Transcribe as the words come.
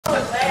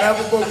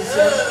Never broken,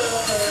 son.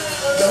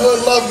 The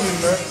hood love me,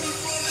 man.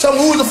 Tell me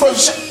who was the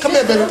first. Come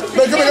here, baby.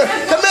 Come here.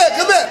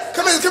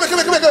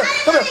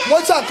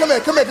 One time, come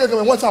here.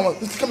 One time.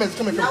 Come here.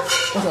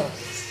 One time.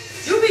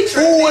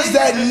 Who was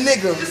that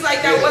nigga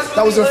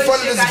that was in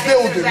front of this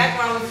building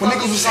when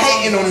niggas was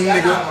hating on the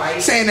nigga,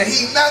 saying that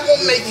he not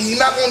gonna make it, he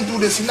not gonna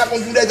do this, he not gonna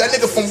do that? That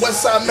nigga from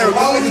West Side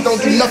America, niggas don't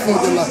do nothing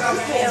with their life.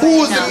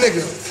 Who was the nigga?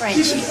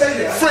 Frenchie.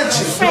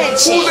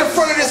 Who was in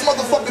front of this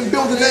motherfucking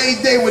building every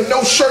day with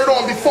no shirt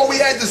on before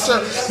we had the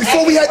shirt?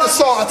 Before we had the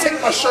song, I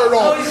take my shirt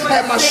off,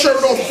 had my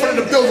shirt off in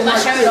front of the building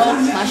like this.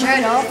 My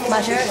shirt off.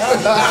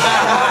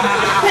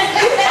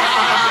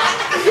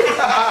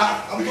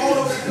 I'm going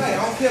over the play. I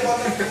don't care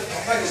about that.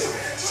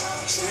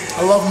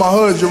 I love my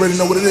hood, you already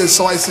know what it is.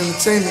 So Icey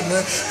Entertainment,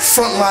 man.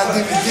 Frontline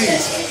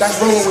DVDs. That's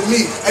rolling with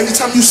me. Every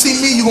time you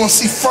see me, you're gonna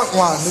see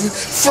Frontline, nigga.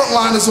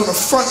 Frontline is on the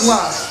front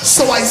line.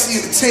 So Icey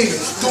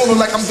Entertainment. Doing it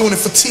like I'm doing it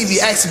for TV.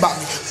 Ask about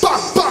me.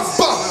 Bang, bang,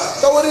 bang.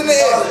 Throw it in the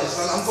air.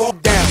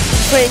 Down.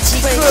 Frenchie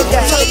crew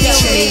got the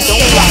music.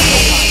 Don't block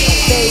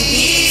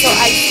baby. So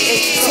Icey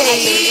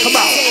Entertainment. Come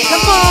on.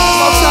 Come on.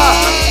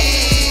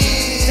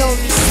 Don't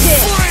be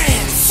scared.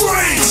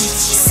 French.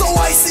 So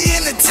Icey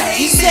Entertainment.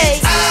 You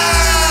say.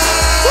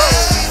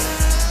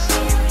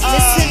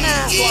 Listen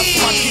up.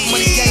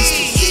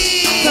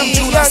 From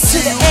New York to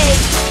the A.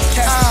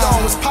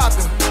 Was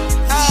popping.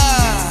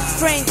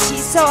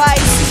 Frenchie, so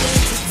Icey.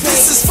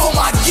 This is for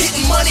my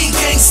getting money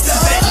gangster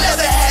that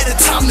never had a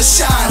time to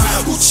shine,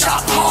 who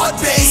chop hard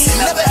bass and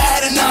never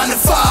had a 9 to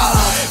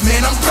 5.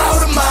 Man, I'm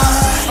proud of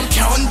mine. I'm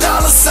counting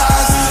dollar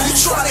signs. You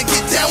trying to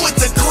get down with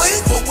the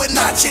clique, but we're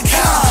not your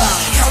kind.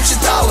 Count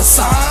your dollar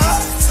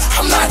signs.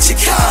 I'm not your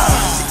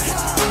kind.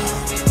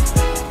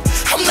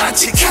 I'm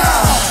not your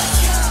kind.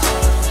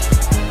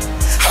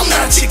 I'm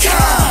not your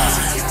kind.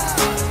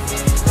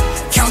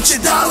 Count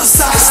your dollar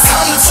signs. It's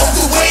time to talk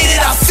the way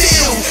that I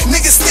feel.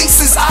 Niggas think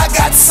since I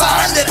got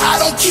signed that I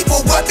don't keep a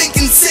weapon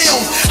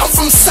concealed. I'm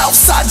from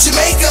Southside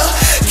Jamaica,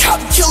 cop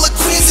killer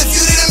Queens. If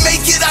you didn't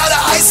make it out of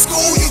high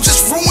school, you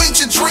just ruined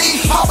your dream.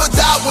 Papa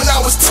died when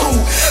I was 2.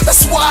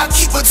 That's why I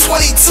keep a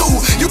 22.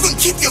 You can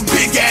keep your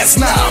big ass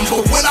 9,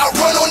 but when I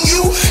run on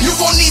you, you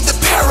gon' need the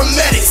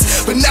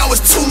paramedics. But now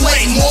it's too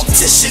late.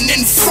 Mortician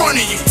in front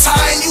of you,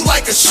 tying you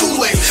like a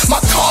shoelace.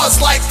 My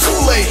car's like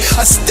Kool-Aid,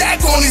 a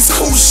stack on these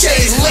cool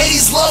shades.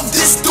 Ladies love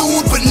this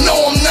dude, but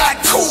no, I'm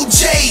not Cool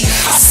J.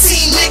 I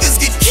seen niggas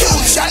get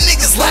killed, y'all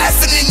niggas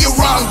laughing in your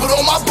rhymes, but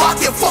on my block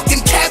you're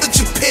fucking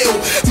cabbage appeal.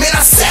 Man, I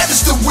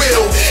savage the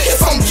will.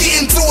 If I'm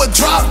getting through a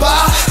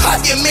drive-by,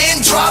 hop your man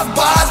drive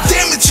by,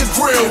 damage your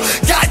grill.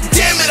 God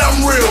damn it,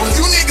 I'm real.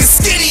 You niggas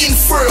skinny and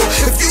frill.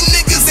 If you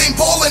niggas ain't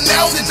ballin'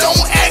 out, then don't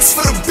ask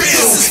for the bills.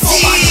 This is for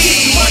my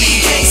getting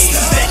money gangster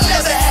that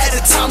never had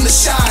a time to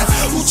shine,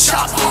 who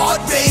chop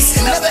hard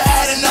bass and never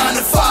had a 9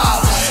 to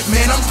 5.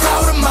 Man, I'm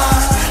proud of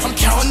mine. I'm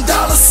counting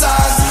dollar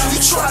signs.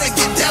 You try to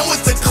get down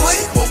with the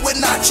clique, but we're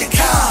not your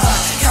kind.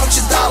 Count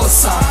your dollar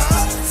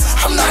signs.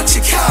 I'm not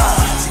your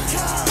kind.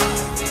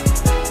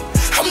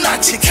 I'm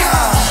not your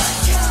kind.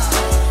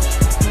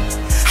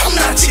 I'm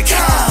not your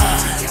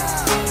kind.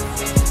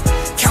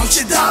 Count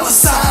your dollar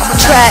signs.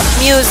 Trap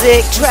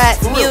music.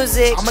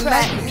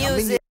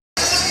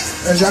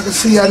 As y'all can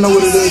see, I know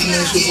what it is,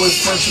 man. It's your boy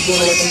Frenchie doing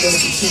it like I'm doing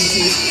it for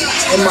TV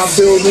in my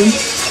building.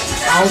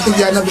 I don't think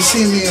y'all never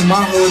seen me in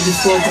my hood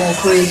before going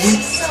crazy.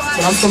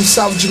 But I'm from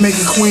South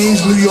Jamaica,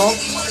 Queens, New York.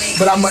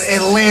 But I'm an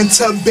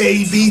Atlanta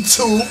baby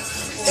too.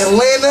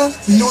 Atlanta,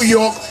 New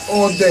York,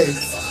 all day.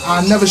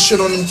 I never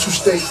shit on them 2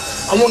 states.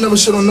 I won't never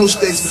shit on no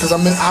states because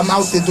I'm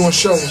out there doing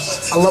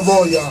shows. I love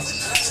all y'all.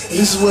 And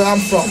this is where I'm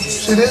from.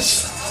 See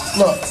this?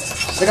 Look,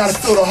 they gotta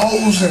fill the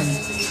holes in.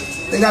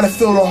 They gotta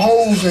fill the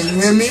holes in, you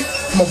hear me?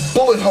 I'm a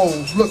bullet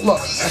hose. Look,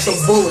 that's a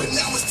bullet.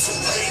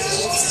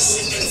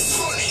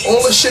 All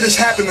this shit is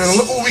happening.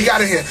 Look what we got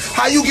in here.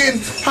 How you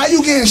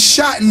getting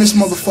shot in this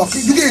motherfucker?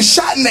 You getting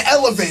shot in the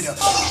elevator.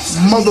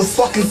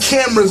 Motherfucking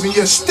cameras, and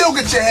you still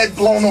get your head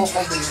blown off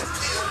over here.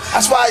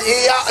 That's why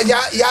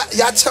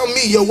y'all tell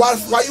me, yo, why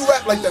you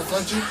rap like that,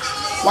 Frenchie?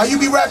 Why you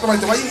be rapping like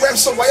that? Why you rap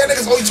so? Why y'all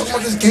niggas always talking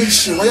about this gay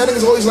shit? Why y'all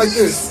niggas always like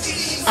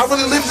this? I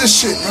really live this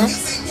shit, man.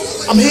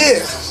 I'm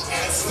here.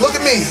 Look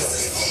at me.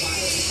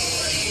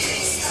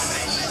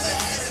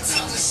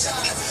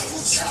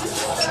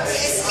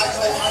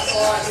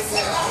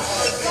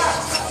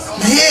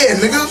 I'm here,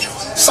 nigga.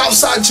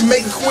 Southside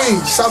Jamaica,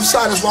 Queens.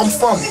 Southside is where I'm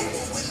from.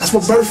 That's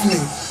what birthed me.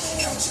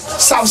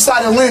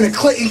 Southside Atlanta,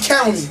 Clayton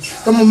County.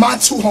 Them are my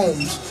 2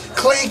 homes.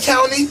 Clayton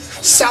County,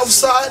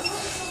 Southside,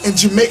 and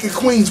Jamaica,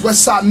 Queens.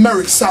 Westside,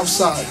 Merrick,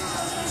 Southside.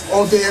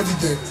 All day, every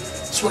day.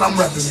 That's what I'm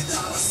repping.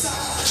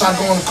 Try to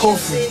go on the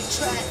coffee.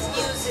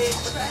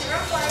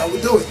 How we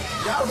do it?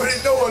 Y'all already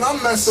know what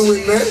I'm messing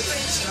with, man.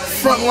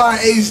 Frontline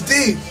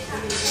HD.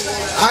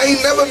 I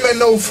ain't never met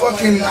no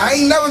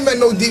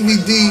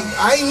DVD.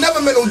 I ain't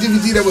never met no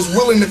DVD that was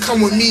willing to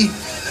come with me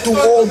through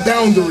all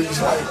boundaries.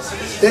 Like,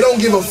 they don't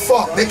give a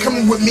fuck. They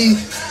coming with me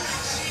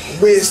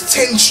Where's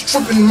 10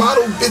 stripping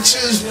model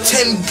bitches,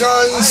 10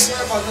 guns,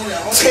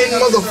 10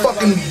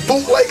 motherfucking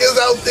bootleggers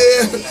out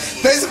there.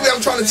 Basically,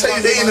 I'm trying to tell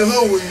you, they in the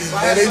hood with me,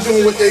 man. They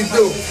doing what they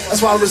do.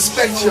 That's why I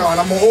respect y'all, and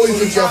I'm gonna always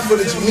give y'all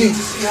footage of me.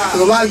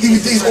 Because a lot of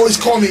DVDs always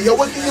call me, yo,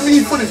 what do you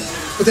need footage?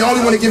 But they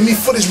only want to give me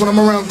footage when I'm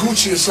around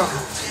Gucci or something.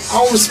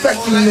 I don't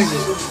respect you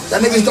niggas.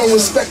 Y'all niggas don't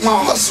respect my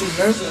hustle,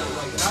 man.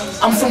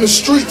 I'm from the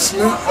streets,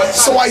 man.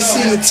 So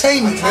Icey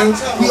entertainment, man.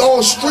 We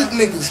all street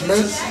niggas,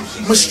 man.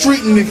 I'm a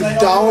street nigga,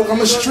 dog.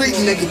 I'm a street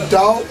nigga,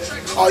 dog.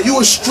 Are you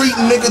a street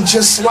nigga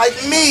just like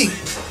me?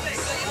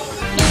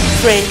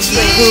 Frenchie,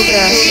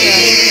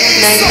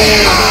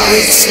 Nightmare,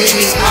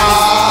 Bricksquad.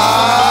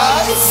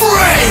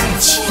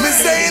 French! Miss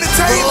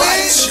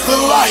Entertainment! The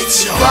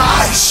lights,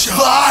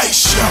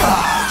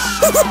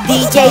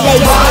 DJ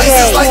My eyes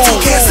is like you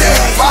can't say.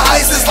 My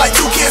eyes is like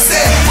you can't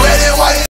say. Red and white.